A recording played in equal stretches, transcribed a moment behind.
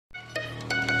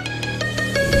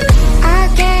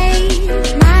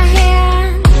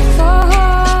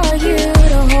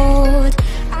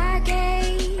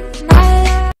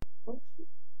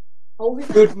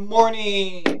Good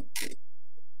morning!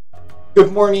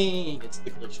 Good morning! It's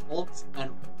the Glitch Schultz, and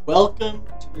welcome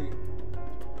to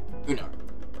Uno.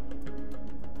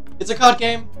 It's a card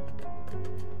game,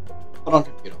 but on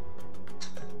computer.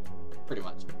 Pretty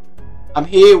much. I'm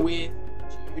here with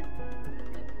Jude,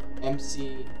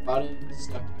 MC Buttons,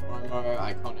 Stucky Momo,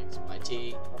 Iconics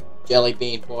YT, Jelly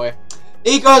Bean Boy.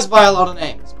 He goes by a lot of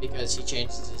names because he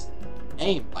changes his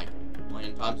name like a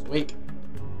million times a week.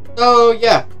 So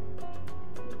yeah,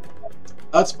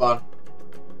 that's fun.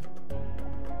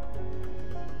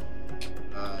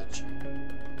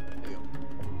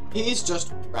 He's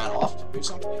just ran off to do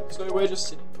something, so we're just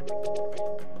sitting.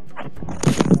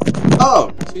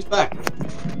 Oh, he's back.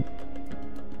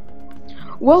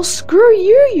 Well, screw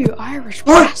you, you Irish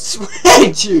bastard.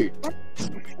 Hey, Jude.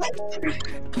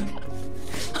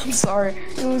 I'm sorry.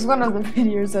 It was one of the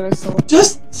videos that I saw.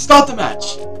 Just start the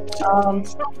match.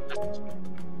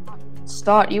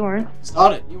 Start. You weren't.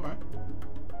 Start it. You weren't.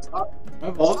 Start.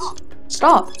 No balls.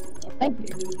 Stop. Thank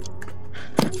you.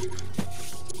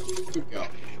 Good girl.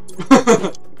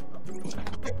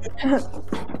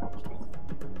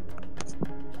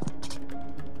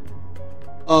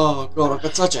 Oh god, I've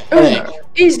got such a headache.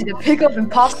 Easy to pick up,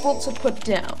 impossible to put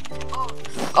down.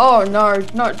 Oh no,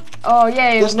 no. Oh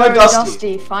yeah, There's no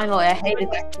Dusty. Finally, I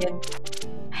hated that kid.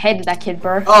 I hated that kid,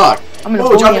 bro. Oh, I'm gonna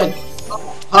bully him.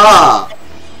 Ah.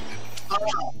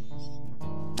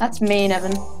 That's mean,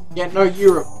 Evan. Yeah, no,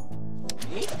 you're.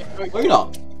 Luna.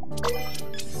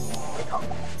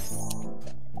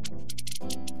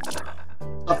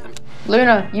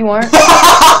 Luna, you weren't.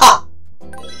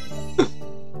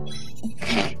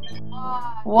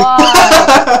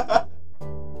 Why?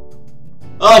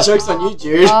 Oh, joke's on you,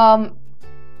 Jude.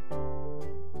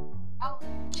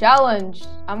 Challenge.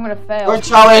 I'm gonna fail. Or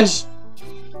challenge.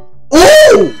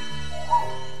 Ooh!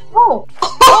 Oh!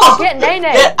 Oh, get Nene!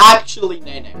 Get actually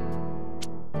Nene.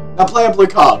 Now play a blue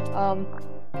card.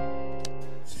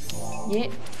 Yeah.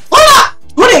 Ah!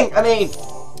 Pudding! I mean.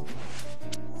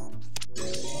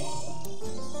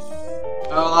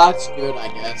 Oh, that's good, I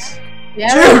guess.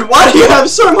 Yeah. Dude, why do you have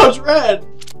so much red?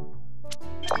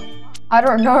 I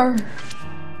don't know.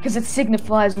 Because it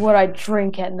signifies what I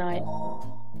drink at night.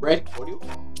 Red cordial?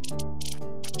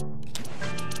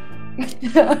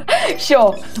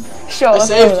 Sure. Sure, I let's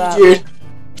saved do you, that. Jude.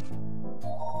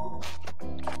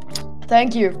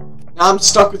 Thank you. Now I'm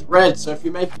stuck with red, so if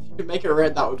you could make it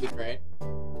red, that would be great.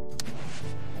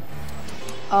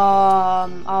 I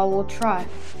will try.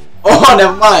 Oh,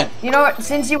 never mind. You know what?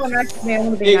 Since you were nice to me, I'm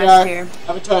gonna be Here you nice go. here.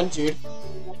 Have a turn, Jude.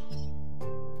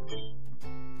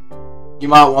 You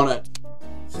might want it.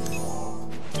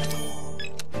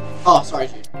 Oh, sorry,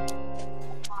 Jude.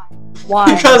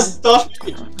 Why? Because stuff. No,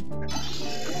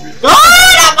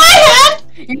 not my head!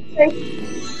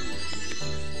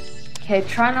 Okay,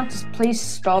 try not to please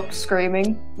stop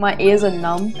screaming. My ears are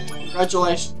numb.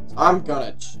 Congratulations. I'm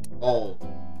gonna. Oh.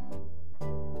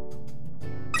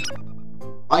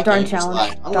 My Don't game is challenge.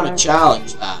 like, I'm gonna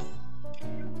challenge that.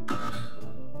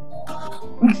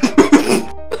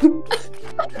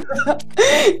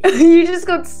 You just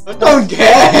got. I don't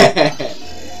care!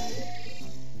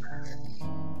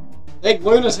 Take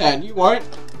Luna's hand, you won't.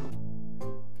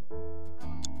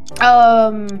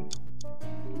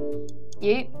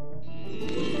 Yeet.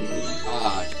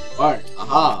 Ah, you won't.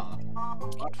 Aha.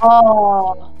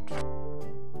 Oh.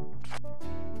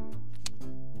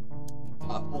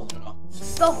 Poor Luna.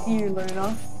 Stuff you,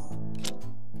 Luna.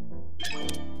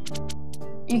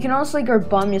 You can honestly go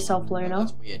bum yourself, Luna.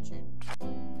 That's weird, Jude.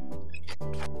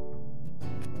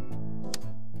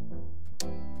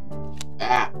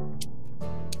 Ah.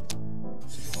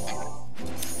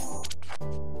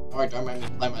 Alright, don't make me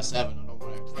play my 7. I don't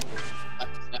want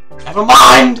to. Never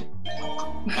mind!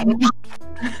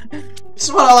 This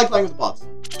is what I like playing with the bots.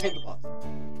 I hate the bots.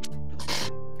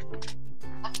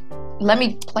 Let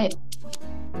me play it.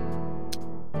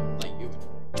 Play you.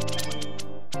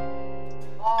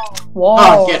 Whoa.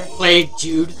 Oh, get played,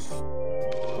 Jude.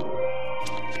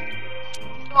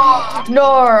 No,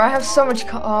 I have so much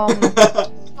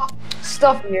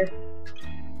stuff here.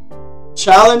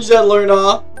 Challenge that,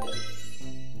 Luna.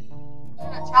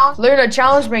 Luna,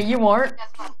 challenge me. You weren't.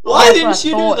 Why didn't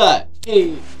you do that?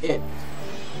 Hey, it.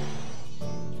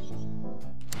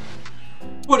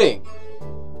 Pudding.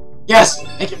 Yes,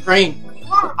 make it green.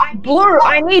 Blur.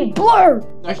 I need blur.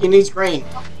 No, he needs green.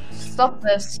 Stop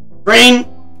this. Green,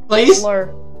 please.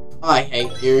 Blur. I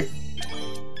hate you.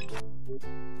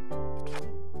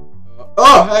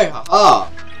 Oh, hey, haha.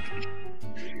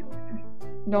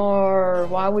 No,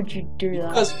 why would you do that?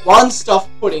 Because one stuffed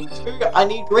pudding, two, I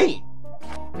need green.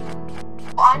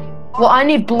 Well, I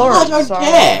need blur. I don't sorry.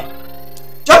 care.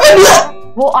 Jump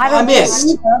in! Well, I don't missed.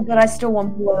 either, but I still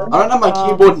want blue. I don't have my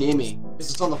keyboard near me because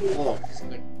it's on the floor. It's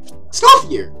like, it's not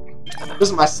here. This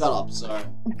is my setup, so.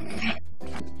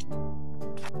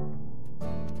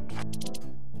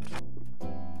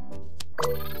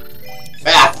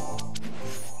 Back.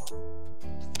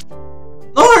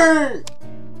 No.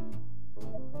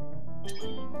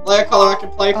 Player color I can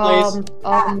play, please.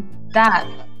 That.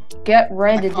 Get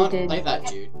red. I can't play that,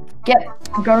 Jude. Get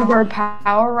Go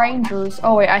Power Rangers.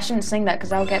 Oh wait, I shouldn't sing that because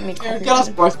that'll get me. Get us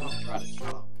both copyrighted.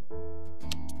 Shut up.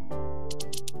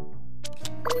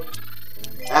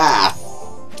 Ah.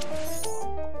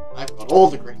 I've got all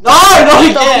the green. No, not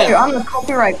again! I'm the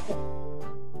copyright.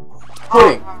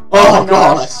 Pudding. Oh, no,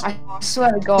 God. I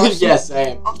swear to God. Yeah,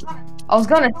 same. I was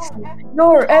gonna.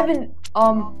 No, Evan.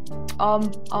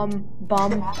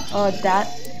 That.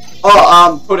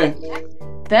 Oh, pudding.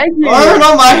 Thank you. Burn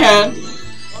on my hand.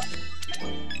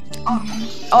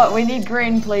 Oh, we need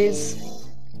green, please.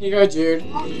 Here you go, Jude.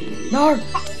 No.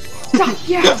 Stop.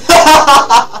 Yeah.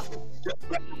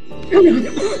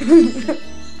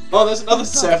 Oh, there's another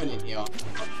 7 in here.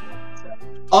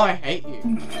 Oh, I hate you.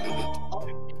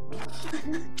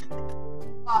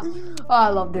 Oh, I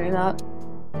love doing that.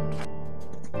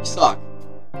 You suck.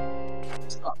 You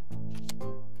suck.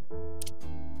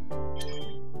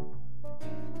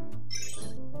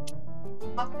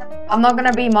 I'm not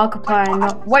gonna be Markiplier.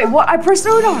 No. Wait, what? I pressed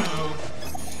Uno.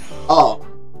 Oh.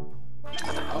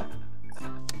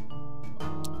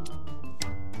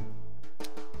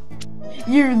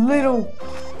 You little.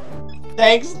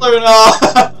 Thanks, Luna.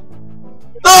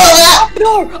 Oh,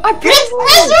 No, I pressed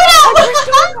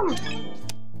Uno.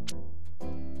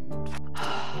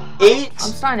 8 I'm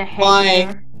starting to hate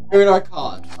my you. Uno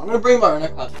cards. I'm gonna bring my Uno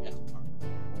cards again.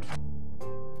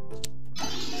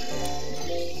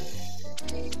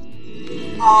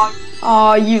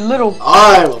 Oh, you little.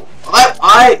 Never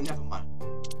mind.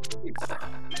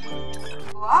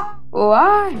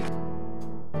 Why?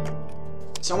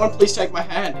 Someone please take my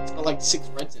hand. It's got like 6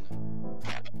 reds in it.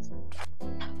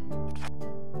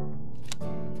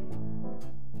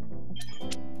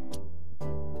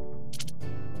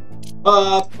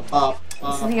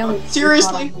 This is the only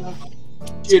seriously?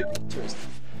 Dude, seriously.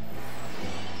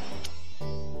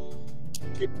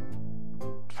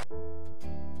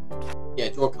 Yeah,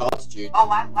 draw cards, Jude. Oh,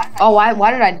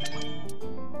 why did I?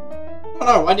 Oh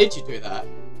no, why did you do that?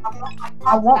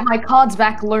 I want my cards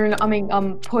back, Loon.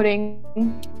 Pudding.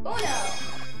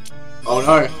 Oh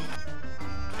no.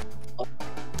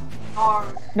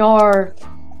 No.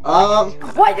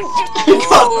 Why did You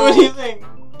can't do anything!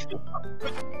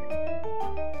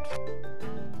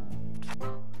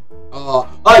 Oh,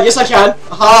 yes I can!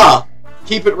 Aha!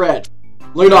 Keep it red.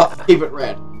 Luna, keep it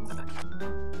red.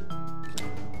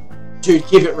 Dude,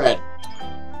 keep it red.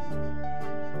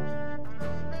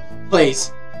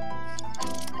 Please.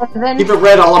 Keep it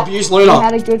red, I'll abuse Luna. I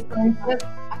had a good friendship,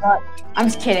 but I'm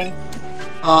just kidding.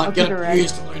 Get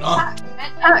abused, Luna.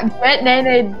 Get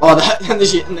Nene. Oh, that,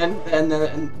 and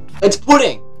then, it's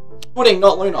Pudding! Pudding,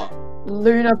 not Luna.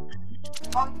 Luna.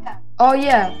 Oh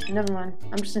yeah, never mind.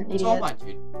 I'm just an It's all idiot. mine,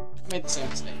 dude. I made the same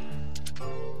mistake.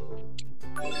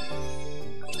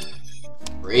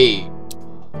 3.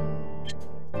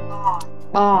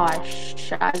 Oh,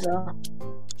 Shiza.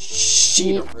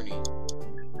 Sheeta Rooney.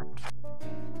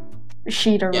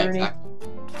 Sheeta Yeah, Rooney. exactly.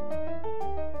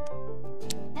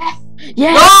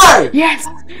 Yes! No! Yes!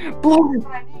 Blue!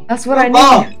 That's what I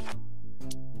Oh. need.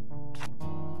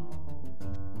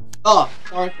 Oh,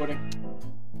 sorry, Pudding.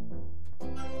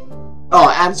 Oh,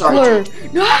 I'm sorry. Blue.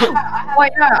 Jude. No!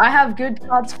 Wait, no, I have good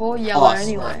cards for yellow Oh, I swear,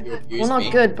 anyway. you abused Well, not me.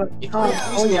 good, but If you cards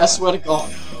abuse for me, I yellow. swear to God.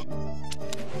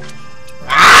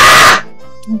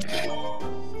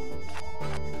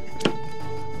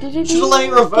 You should have let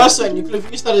me reverse it and you could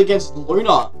have used that against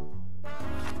Luna.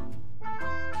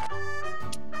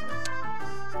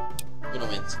 Luna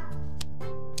wins.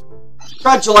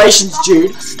 Congratulations,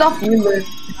 Jude. Stuff you lose.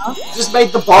 Just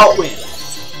made the bot win.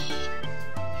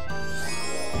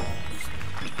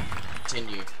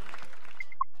 Continue.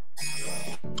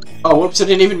 Oh, whoops, I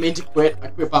didn't even mean to quit. I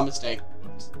quit by mistake.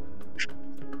 Whoops.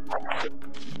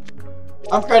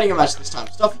 I'm creating a match this time.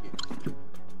 Stuff you.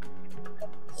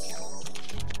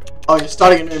 Oh, you're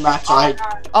starting a new match. I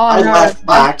no, left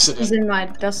by accident. He's in my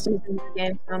Dusty's in the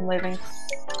game, so I'm leaving.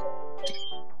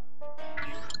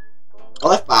 I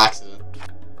left by accident.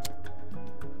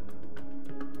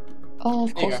 Oh,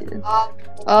 of There you course go. you did.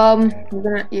 You're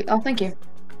gonna. Oh, thank you.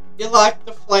 You like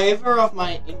the flavor of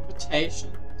my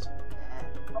invitations?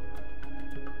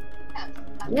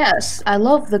 Yes, I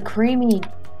love the creamy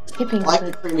tipping I like of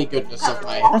the it. creamy goodness of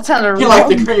my. That sounded You wrong.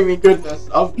 like the creamy goodness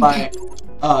of my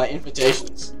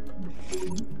invitations.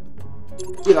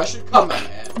 Dude, I should cut my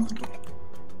hair.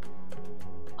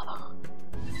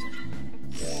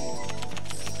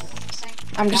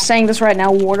 I'm just saying this right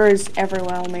now. Water is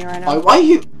everywhere on me right now. Why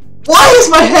is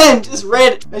my hand just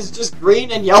red? It's just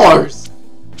green and yellows.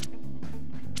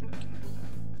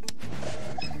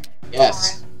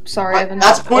 Yes. Sorry, Evan.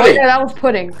 That's pudding. Oh, yeah, that was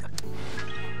pudding.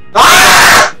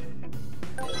 Ah!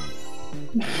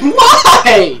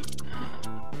 Why?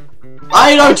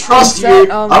 I don't trust you.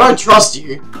 I don't trust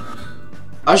you.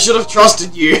 I should have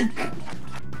trusted you.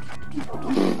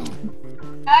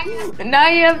 Now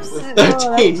you have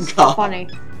 13 cards. Funny.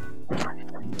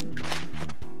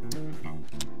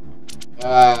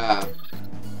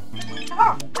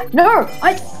 No,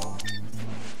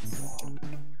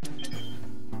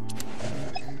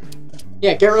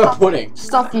 Yeah, get rid of pudding.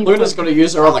 Stuff you. Luna's gonna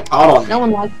use her other card on me. No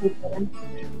one likes you, pudding.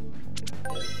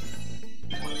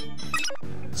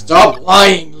 Stop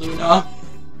lying, Luna.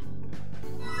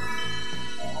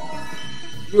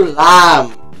 You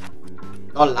lamb.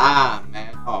 You're lamb,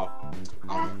 man. Oh.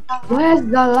 Where's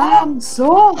the lamb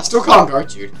sauce? I still can't go,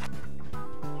 Jude.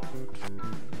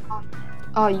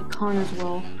 Oh, you can't as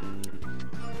well.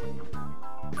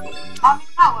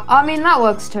 I mean, that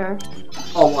works too.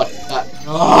 Oh, what? That.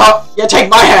 Oh, yeah, take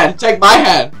my hand! Take my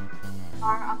hand!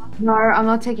 No, I'm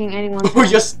not taking anyone's Oh, hand.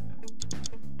 just.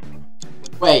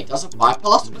 Wait, does it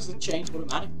bypass or does it change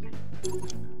automatically?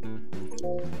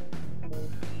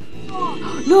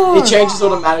 No! It changes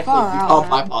automatically. Far You out, can't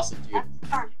man. bypass it, dude.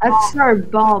 That's so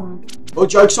bum. Oh,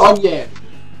 joke's on you.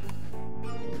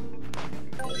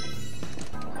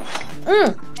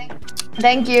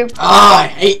 Thank you. Ah, I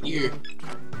hate you.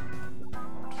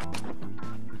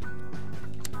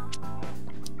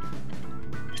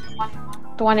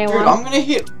 Dude, 21. I'm gonna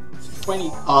hit 20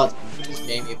 cards before this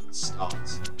game even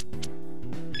starts.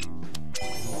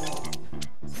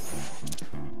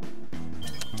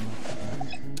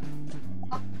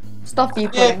 Stuff you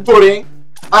Yeah, pudding. pudding.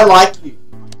 I like you.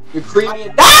 You're creamy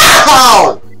and—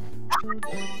 NO!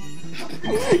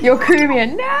 You're creamy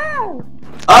and no!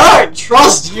 I don't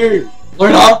trust you,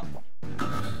 Luna.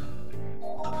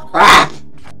 Crap.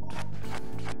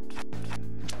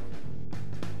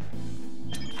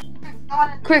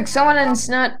 Quick, someone is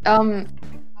not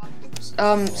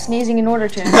sneezing in order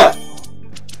to.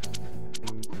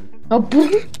 Oh,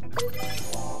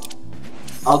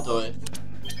 I'll do it.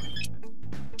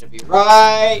 It'll be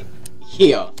right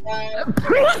here.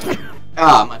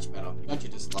 Ah, much better. Don't you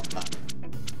just love that?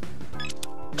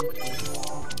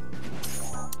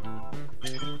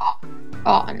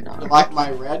 oh You no. like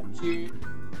my red, Jude?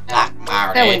 Like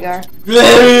my There we red. go.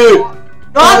 Blue!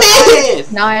 No, I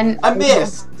missed! 9. I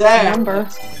missed! Damn! Number. I'm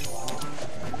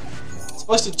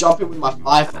supposed to jump in with my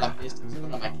 5, but I missed. It's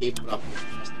not on my keyboard up here.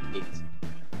 Press the keys.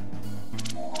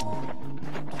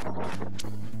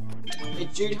 Hey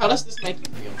Jude, how does this make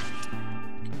you feel?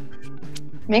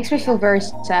 Makes me feel very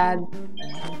sad.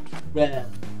 Red.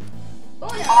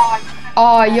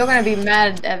 Oh, you're gonna be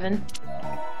mad, Evan.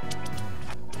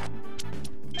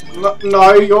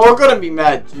 No, you're gonna be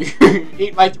mad, Jude.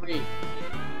 Eat my 3.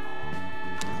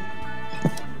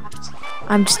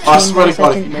 I'm just I kidding, swear to guys.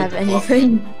 God, I if you didn't make have the flop.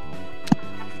 anything.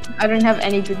 I don't have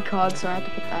any good cards, so I had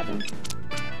to put that in.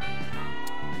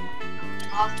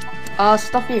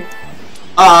 Stuff you.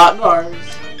 No.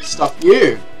 Stuff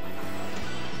you.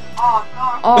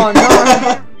 Oh no.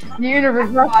 The universe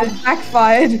has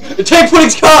backfired. Take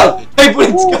Pudding's card! Take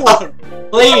Pudding's Ooh. card!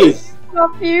 Please!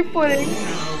 Stuff you, pudding.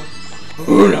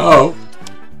 Oh no.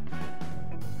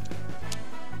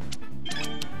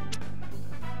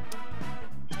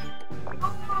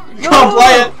 You can't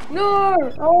play it! No!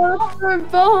 Oh, that's so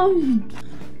bum!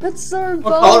 That's so bum!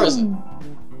 What color is it?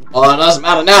 Oh, it doesn't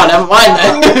matter now, never mind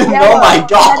then. Yellow. Oh my I had a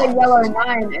god! yellow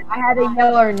 9. I had a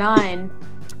yellow 9.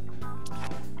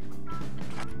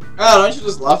 Oh, don't you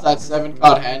just love that 7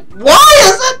 card hand? Why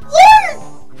is it blue?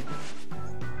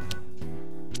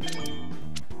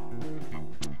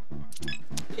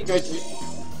 Here you go, Jude.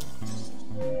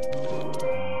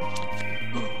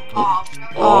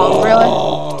 Oh, really?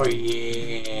 Oh,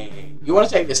 yeah. You want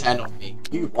to take this hand off me.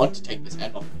 You want to take this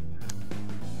hand off me.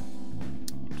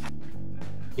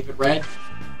 Keep it red.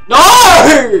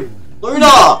 No!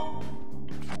 Luna!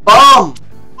 Bum!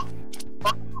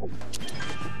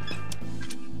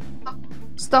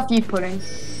 Stuff you, pudding.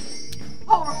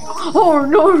 Oh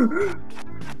no!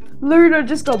 Luna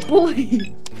just a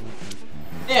bully.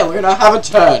 Yeah, Luna, have a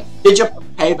turn. Did you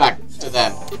pay back to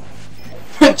them?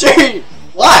 Gee,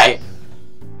 why?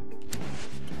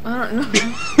 I don't know.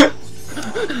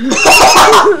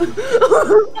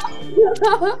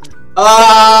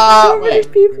 So many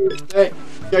Wait. people. Wait.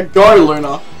 Yeah, go,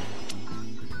 Luna.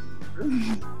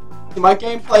 My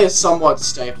gameplay is somewhat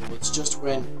stable. It's just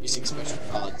when using special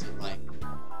cards it like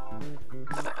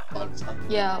bugs up.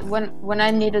 Yeah, when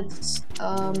I needed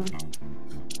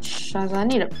Shaz, I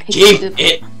need a pick. Keep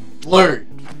it blue.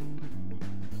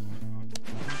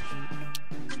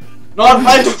 Not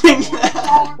by doing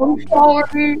that. I'm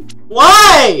sorry.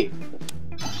 Why?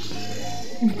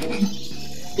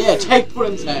 Yeah, take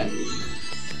Puddin's hand.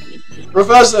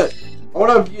 Reverse it. I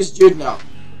want to abuse Jude now.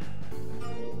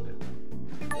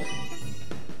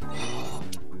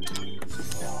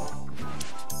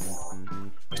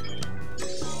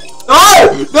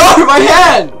 No! No, my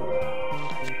hand!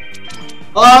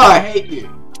 Oh, I hate you.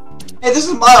 Hey, this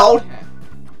is my old hand.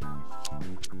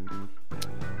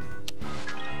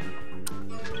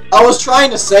 I was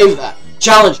trying to save that.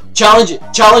 Challenge, challenge it,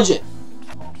 challenge it.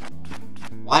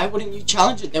 Why wouldn't you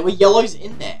challenge it? There were yellows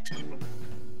in there.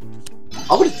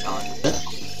 I would have challenged it.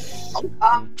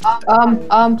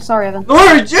 Sorry, Evan.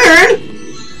 No, Jude!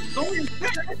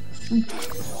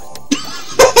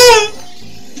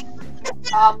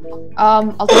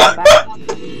 I'll take it back.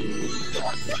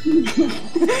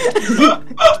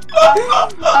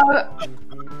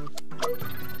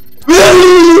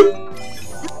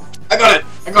 I got it!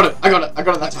 I got it! I got it! I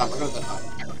got it that time! I got it that time!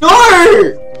 No!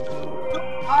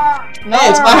 No! Hey,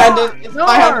 it's my hand! It's No!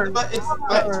 my hand! It's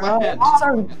my hand! I'm so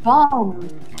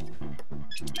bummed.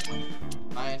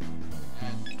 Mine.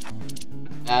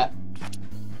 That.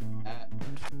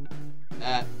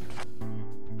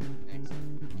 Thanks.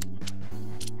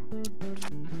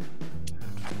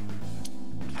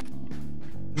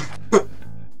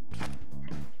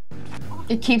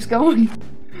 It keeps going.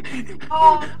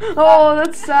 Oh,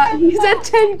 that's sad. He's at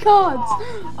 10 cards.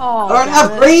 Oh, I don't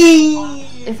have green!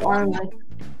 If only.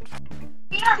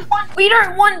 We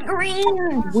don't want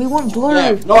green. We want blue.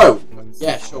 Yeah, no!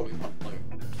 Yeah, sure, we want blue.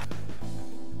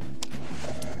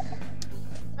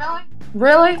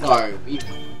 Really? No, we...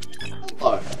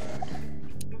 Hello.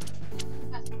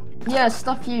 Yeah,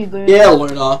 stuff you, dude. Yeah,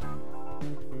 Luna.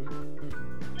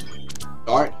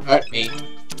 Don't hurt me.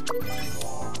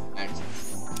 Thanks.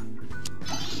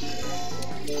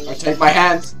 Don't take my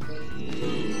hands.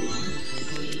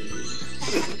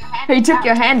 He took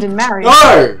your hand and married.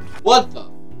 No! What the?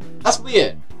 That's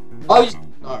weird. Why would you...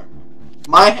 No.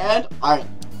 My hand, I...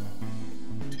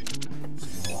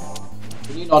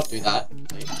 Can you not do that,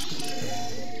 please?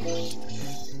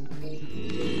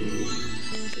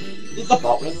 Did the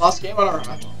bot win last game? I don't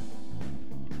remember.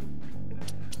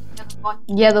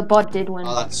 Yeah, the bot did win.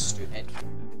 Oh, that's stupid.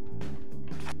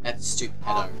 That's stupid.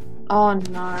 Oh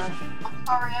no.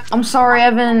 I'm sorry,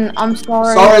 Evan. I'm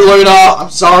sorry. Sorry, Luna. I'm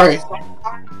sorry.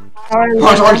 Sorry,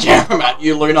 I don't care about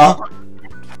you, Luna.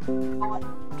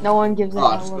 No one gives a Oh,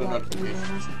 I just hell got a about you,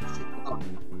 notification.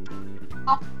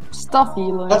 Luna. Stuff you,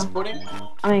 Luna. That's pudding?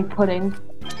 I mean, pudding.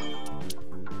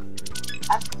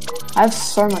 I have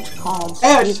so much cards.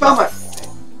 Hey, I just found my...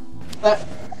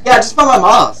 yeah, I just found my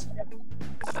mask.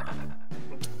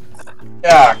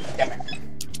 Yeah, damn it.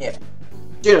 Yeah.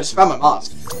 Dude, I just found my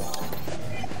mask.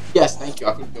 Yes, thank you.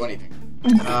 I couldn't do anything.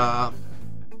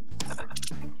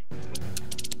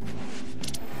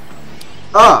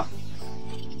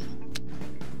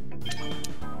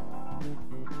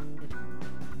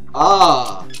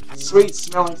 Sweet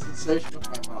smelling sensation of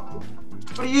my mouth.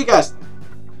 What do you guys think?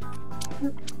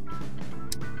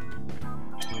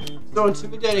 So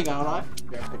intimidating, aren't I?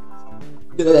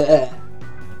 Yeah.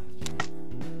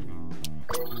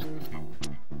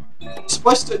 You're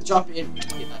supposed to jump in when you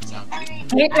hear that sound.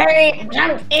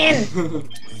 Jump in!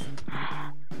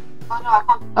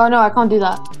 Oh no, I can't do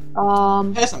that.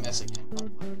 Here's a mess again.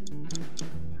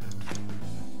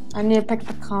 I need to pick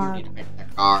the You card. need to pick the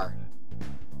card.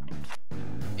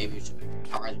 Maybe you should pick the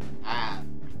card that you have.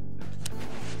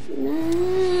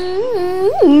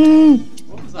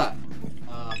 What was that?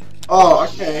 Oh,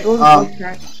 okay.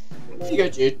 Here you go,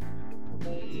 Jude.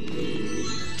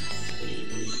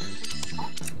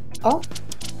 Oh.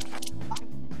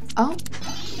 Oh.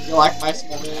 You like my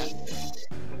small hand?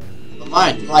 But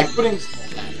mine, you like Pudding's small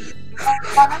hand.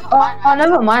 Oh,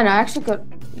 never mind. I actually got.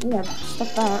 Yeah,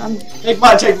 stuff that. Take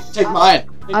mine, take mine.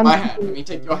 Take I'm- my hand. I mean,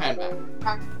 take your hand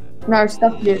back. No,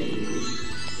 stuff you.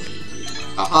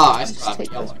 Aha, I Just still have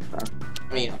take yellow. this, bro.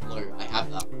 I mean, blue. I have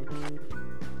that.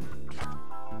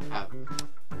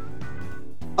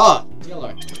 Oh,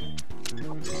 yellow.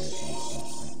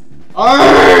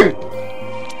 Arrgh!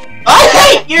 I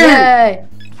hate you! Yay!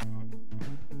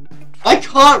 I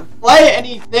can't play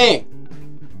anything!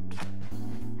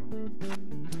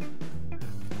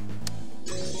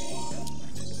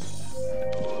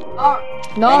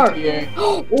 No. Thank you.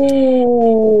 Oh.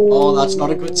 Oh, that's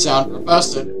not a good sound.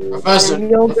 Reverse it. Reverse it.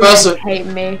 You're Reverse gonna it. hate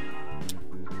me.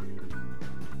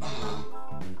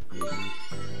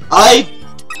 I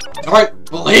don't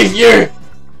believe you.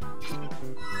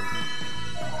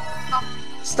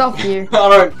 Stop you.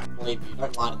 I don't believe you.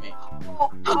 Don't lie to me.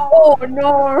 Oh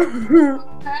no.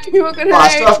 You were gonna Oh, I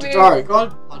still have hate to me. go.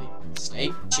 God, bloody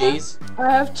steak, cheese.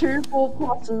 I have 2 full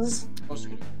pluses. Of course you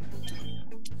do.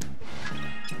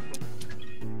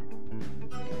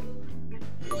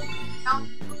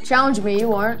 Challenge me, you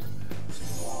won't.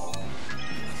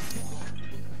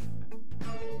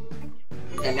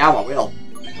 Okay, now I will.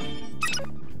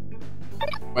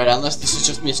 Wait, unless this is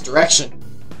just misdirection.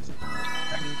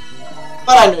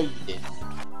 But I know you did.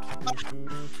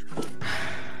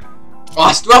 Oh,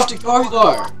 I still have to go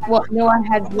though. What? No, I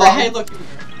had Oh, hey, look.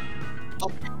 Oh.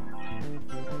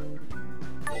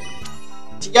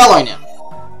 It's yellow now.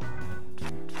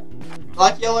 You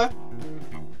like yellow?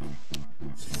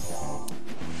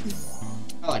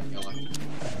 I like yellow.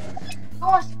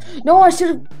 No, I should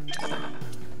have.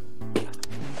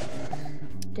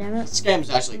 Damn it. This game's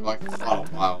actually going for quite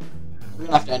a while. We're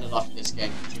gonna have to end it off in this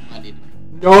game. You might need.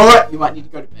 No, you might need to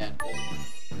go to bed.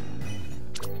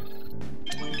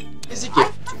 Here's a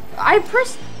gift. I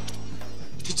pressed.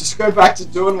 You just go back to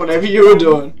doing whatever you were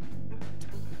doing.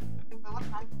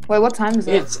 Wait, what time is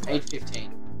it? It's 8:15.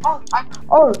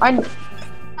 Oh, I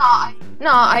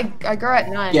go at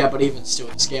 9. Yeah, but even still,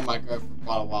 this game might go for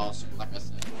quite a while. So, like I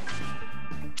said,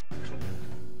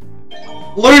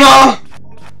 Luna.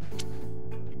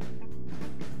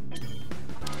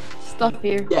 Stuff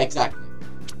here. Yeah, exactly.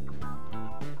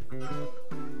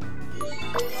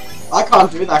 I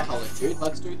can't do that color, Jude.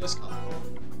 Let's do this color.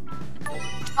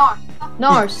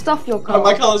 No, stuff your Oh, color.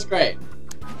 my color's great.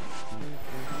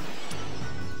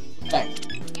 Thanks.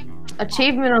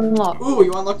 Achievement unlocked. Ooh,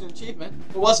 you unlocked an achievement.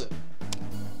 What was it?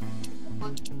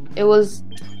 It was.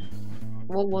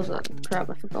 What was it? Crap,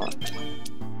 I forgot.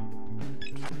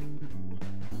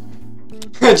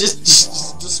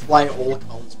 just display all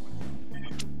colors.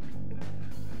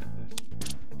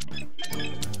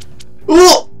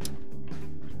 Ooh!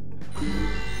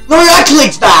 No, I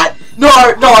clicked that! No,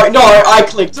 I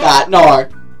clicked that. No,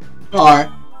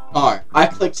 I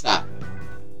clicked that.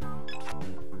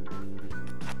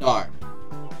 No. I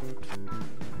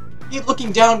keep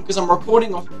looking down because I'm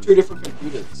recording off 2 different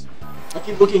computers. I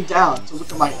keep looking down to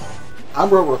look at my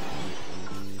camera work.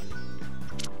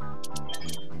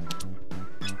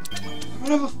 I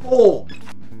have a 4.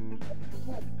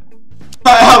 I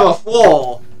have a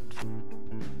 4.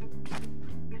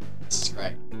 This is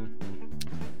great.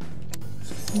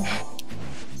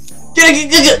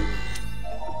 Get.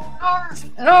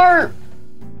 No!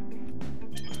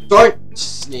 Don't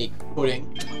sneak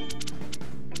pudding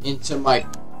into my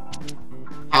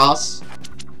house.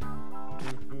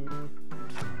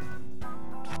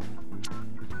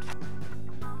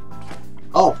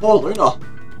 Oh, poor Luna.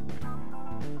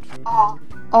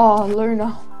 Oh,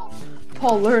 Luna.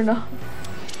 Poor Luna.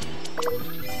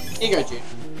 Here you go, Jude.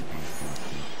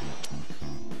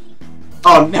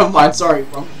 Oh, never mind. Sorry,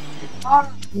 wrong.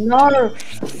 No!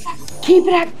 Keep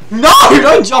it at. No,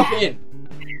 don't jump in.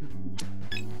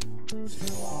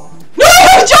 No,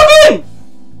 don't jump in.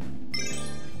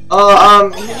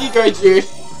 Here you go, Jude.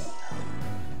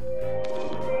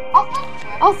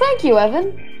 Oh, thank you,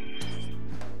 Evan.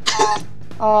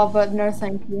 Oh, but no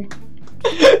thank you.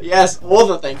 Yes, all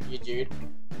the thank you, Jude.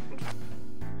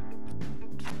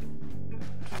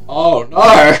 Oh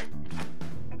no!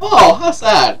 Oh, how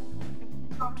sad.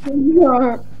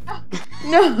 No.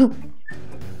 No.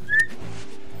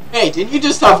 Hey, didn't you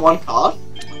just have 1 card?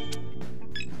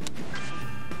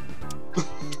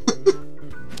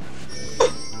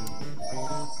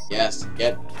 Yes,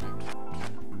 get.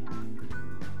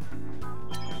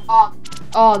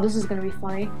 Oh, this is gonna be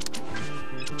funny.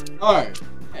 No.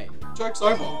 Hey, joke's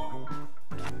over.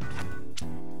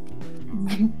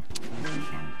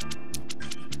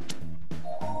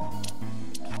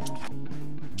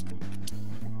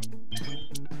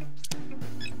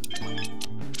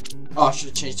 Oh, I should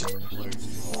have changed it to blue.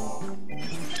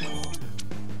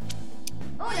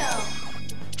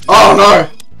 Oh no!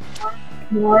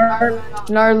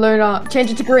 No, Luna.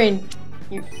 Change it to green.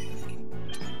 You... Make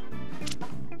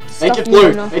Stuff it you, blue.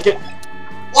 Luna. Make it.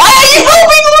 Why are you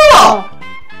helping Luna? Oh.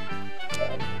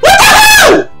 What the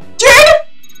hell? Dude!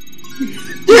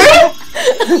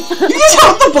 Dude! You just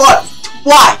helped the bot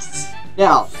twice!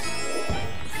 Now.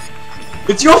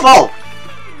 It's your fault!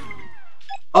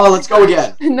 Oh, let's go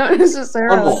again. Not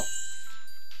necessarily. One more.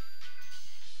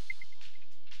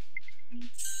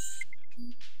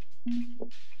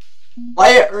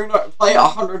 Play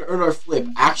 100 Uno Flip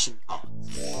action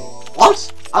cards.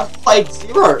 What? I've played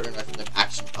 0 Uno Flip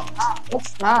action cards.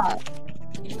 What's that?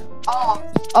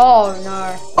 Oh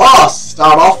no. Oh,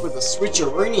 start off with a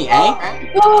switcheroony,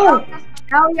 eh? Oh!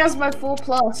 Now he has my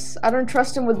 4+. I don't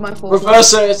trust him with my 4+.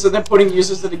 Reverse it, so then putting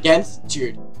uses it against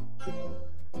Jude.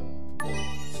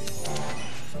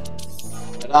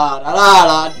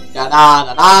 I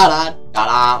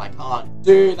can't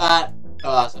do that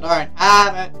because I don't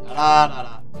have it.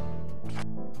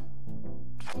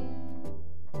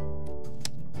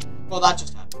 Well, that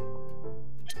just happened.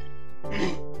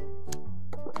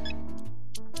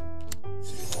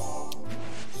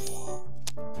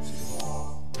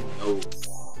 Oh.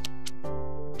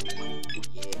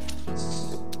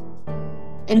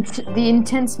 The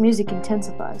intense music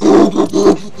intensifies.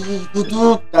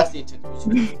 That's the intense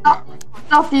music.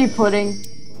 Stuff you pudding.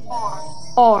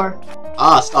 Or.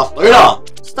 Ah, stuff Luna!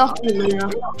 Stuff you Luna.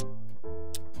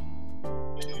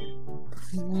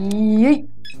 Yeet.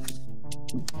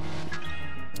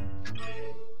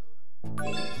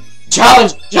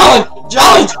 Challenge! Challenge!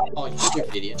 Challenge! Oh, you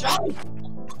stupid idiot.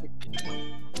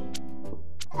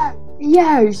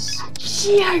 Yo,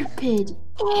 stupid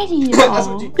idiot. That's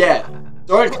what you get.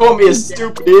 Don't call me a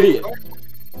stupid idiot.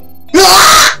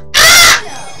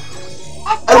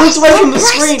 I looked away from the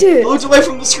screen. I looked away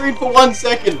from the screen for 1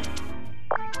 second.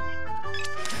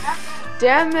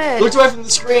 Damn it. Looked away from the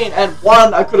screen, and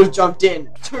 1, I could have jumped in.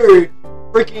 2,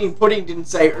 freaking pudding didn't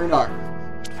say Uno.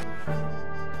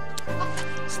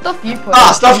 Stuff you pudding.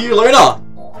 Ah, stuff you, Luna.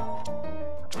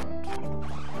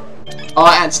 Oh,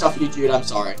 and stuff you, Jude. I'm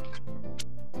sorry.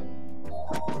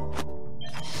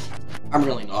 I'm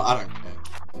really not. I don't care.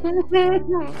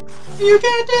 You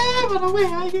can't tell by the way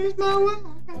I use my words.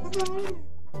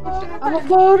 I'm a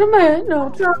bold man, no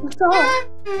time to talk.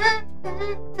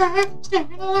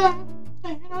 Staying alive,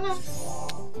 staying alive.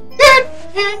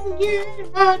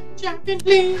 Champion,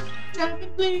 please, champion,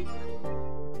 please.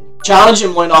 Challenge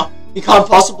him, Luna. He can't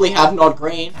possibly have not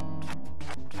green.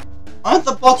 Aren't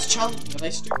the bots challenging? Are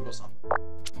they stupid or something?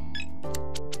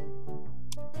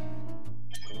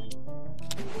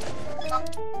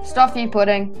 Stuff you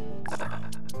pudding.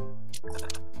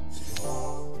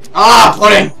 Ah,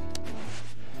 pudding!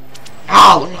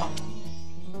 Ah, Luna.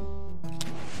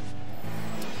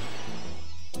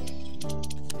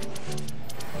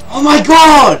 Oh my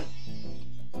god!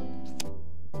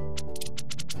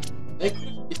 They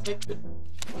could, if they could.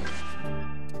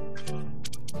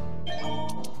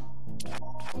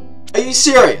 Are you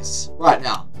serious? Right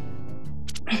now.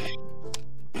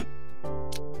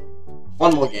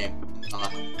 One more game.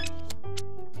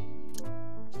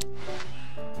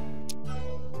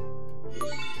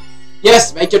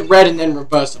 Yes, make it red and then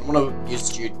reverse it. I want to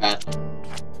use Jude badly.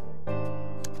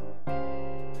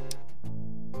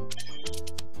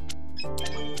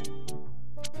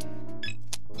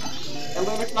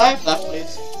 Luna, can I have that,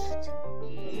 please?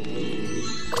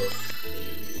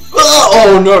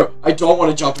 Oh no! I don't want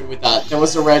to jump in with that. There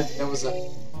was a red. There was a.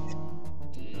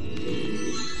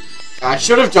 I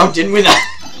should have jumped in with that.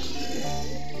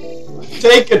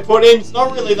 Take it, pudding. It's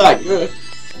not really that good.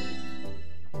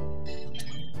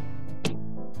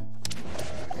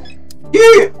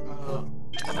 You!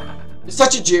 You're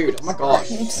such a Jude. Oh my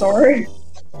gosh. I'm sorry.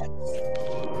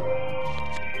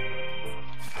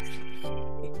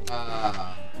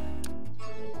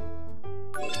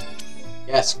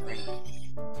 Yes, green.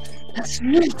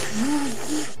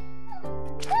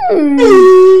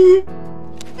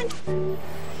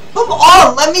 Come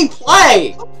on, let me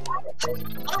play!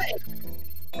 Anyway,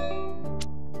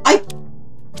 I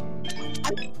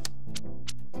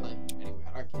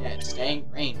don't care. It's staying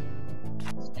green.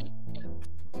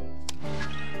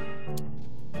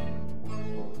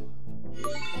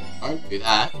 Don't do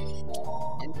that.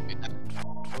 Don't do that.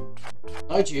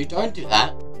 No, Jude, don't do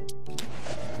that.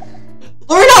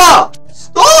 Luna!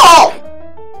 Stop!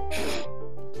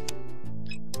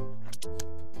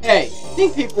 Hey, I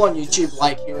think people on YouTube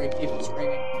like hearing people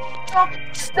screaming.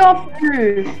 Stop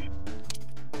you!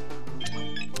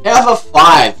 Have a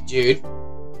 5, Jude.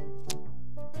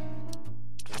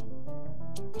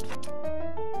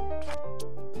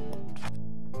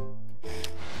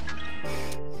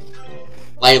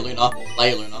 Lay Luna,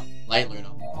 lay Luna, lay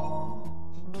Luna.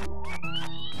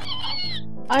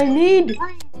 I need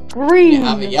green. You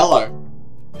have a yellow.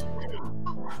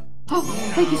 Oh,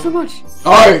 thank you so much.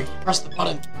 No! Press the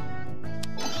button.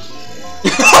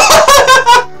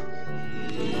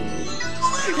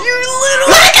 You little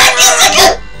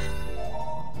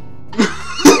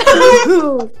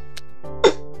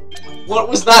What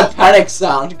was that panic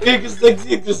sound?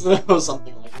 Or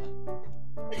something like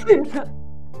that.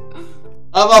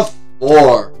 I have a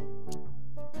 4.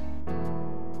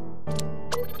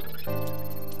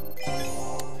 There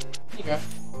you go.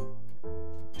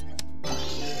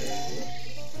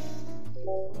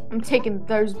 I'm taking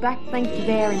those back. Thank you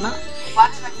very much.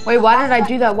 Wait, why did I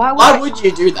do that? Why would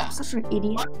you do that? I'm such an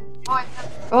idiot.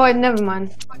 Oh, never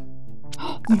mind.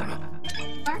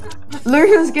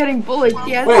 Luna's getting bullied.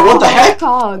 Yeah. Wait, what the heck?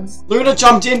 Cards. Luna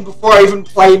jumped in before I even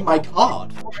played my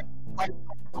card.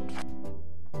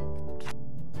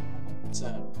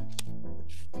 Sad.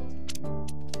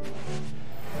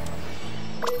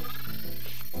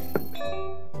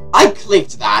 I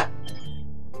clicked that.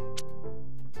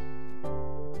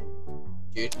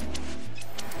 Dude.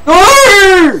 No!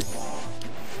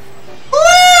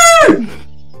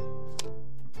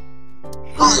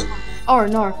 Oh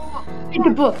no.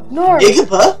 Igaba. No.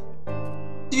 Igaba?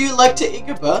 Do you like to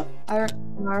Igaba? I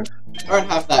don't know. I don't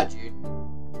have that, Jude.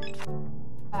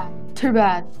 Too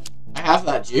bad. I have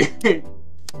that, Jude.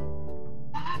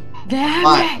 Damn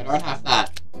Fine, it. I don't have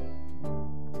that.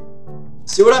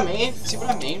 See what I mean? See what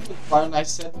I mean with when I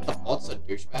said that the bot's a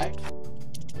douchebag?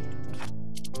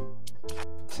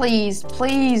 Please,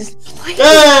 please, please.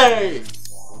 Yay!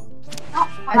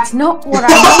 That's not what I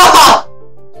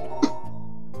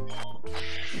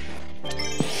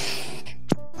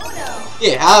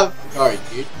Yeah, have go,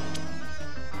 dude.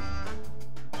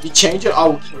 You change it, I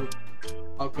will kill you.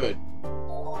 Oh, good.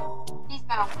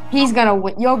 He's gonna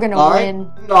win. You're gonna No,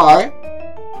 win. no.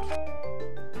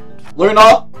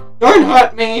 Luna, don't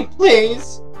hurt me,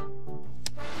 please.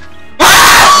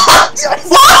 Why?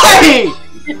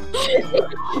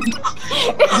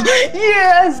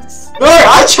 Yes. No,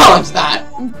 I challenged that.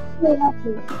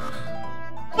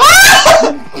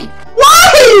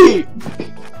 Why?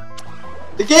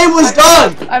 The game was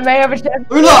done. I may have a chance.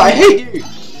 Luna, I hate you.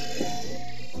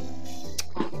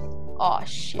 Oh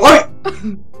shit. Wait.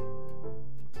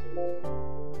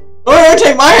 No, don't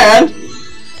take my hand.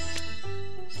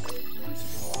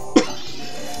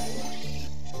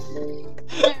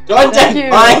 Don't Thank take you.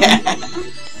 my hand.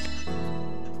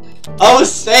 I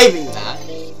was saving that.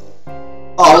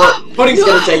 Oh, look, Pudding's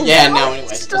gonna take your hand now anyway. It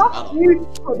doesn't matter. Stop you,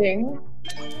 Pudding.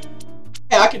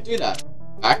 Hey, I can do that.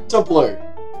 Back to blue.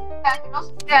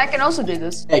 Yeah, I can also do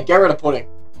this. Hey, get rid of Pudding.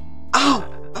 Ow!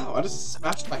 Ow, I just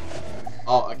smashed my...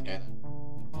 Oh, okay then.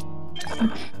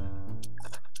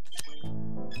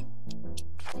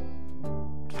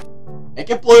 Make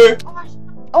it blue!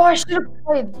 Oh, I should have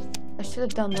played. I should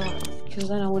have done that because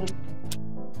then I would have.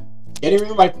 Getting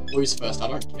rid of my blues first, I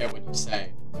don't care what you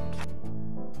say.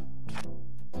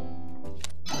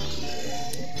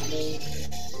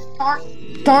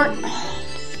 Darn.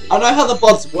 I know how the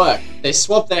bots work. They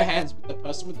swap their hands with the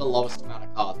person with the lowest amount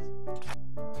of cards.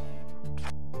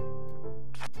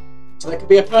 So there could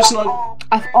be a person on...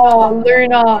 Oh,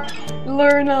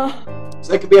 Luna. So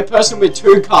there could be a person with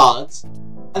 2 cards,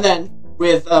 and then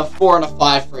with a 4 and a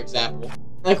 5, for example.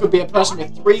 And there could be a person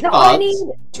with 3 cards,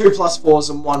 2 plus 4s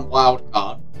and 1 wild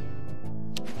card.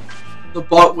 The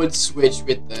bot would switch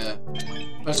with the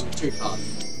person with 2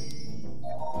 cards.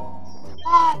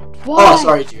 Why? Oh,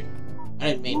 sorry, Jude. I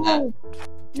didn't mean that.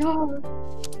 No.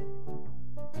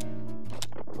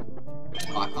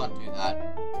 Oh, I can't do that.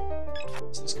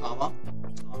 Is this karma?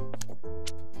 It's not.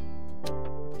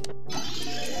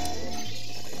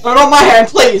 No, not my hand,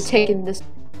 please! Taking this.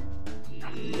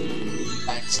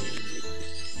 Thanks.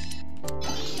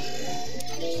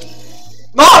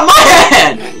 Not my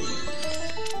hand!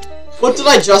 What did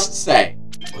I just say?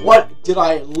 What did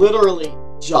I literally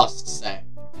just say?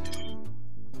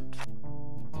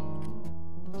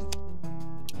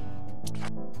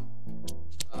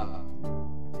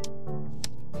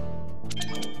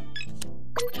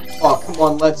 Oh, come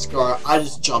on, let's go. I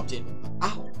just jumped in.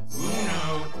 Ow.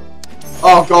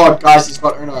 Oh god, guys, he's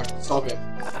got Uno. Stop him.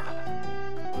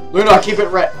 Luna, keep it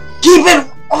red. Keep it!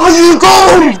 Oh, you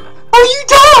go! Oh, you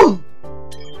dumb!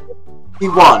 He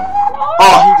won.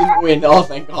 Oh, he didn't win. Oh,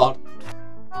 thank god.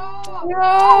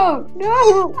 No.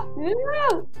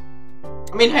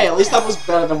 I mean, hey, at least that was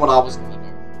better than what I was gonna do.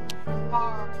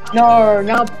 No,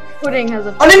 now Pudding has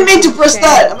a. I didn't mean to press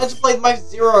that! I meant to play my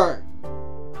 0.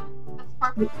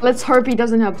 Let's hope he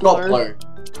doesn't have Not blue. blue.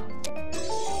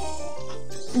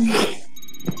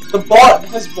 The bot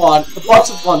has won. The bots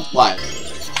have won twice.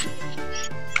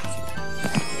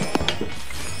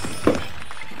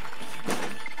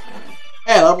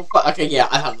 Hey, level 5. Okay, yeah,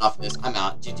 I've had enough of this. I'm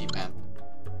out. GG, fam.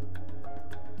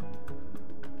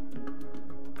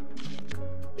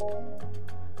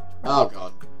 Oh,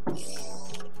 God.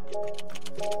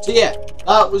 So, yeah,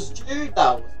 that was Jude.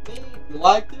 That was me. If you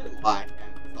liked it, like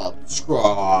and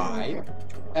subscribe.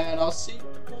 And I'll see you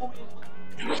all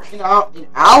in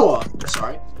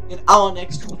in our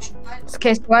next Twitch.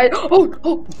 Okay, so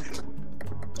oh!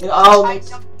 In our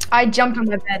next. I jumped on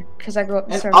my bed because I grew up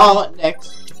in In Serbia. our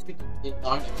next.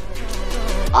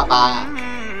 Bye bye.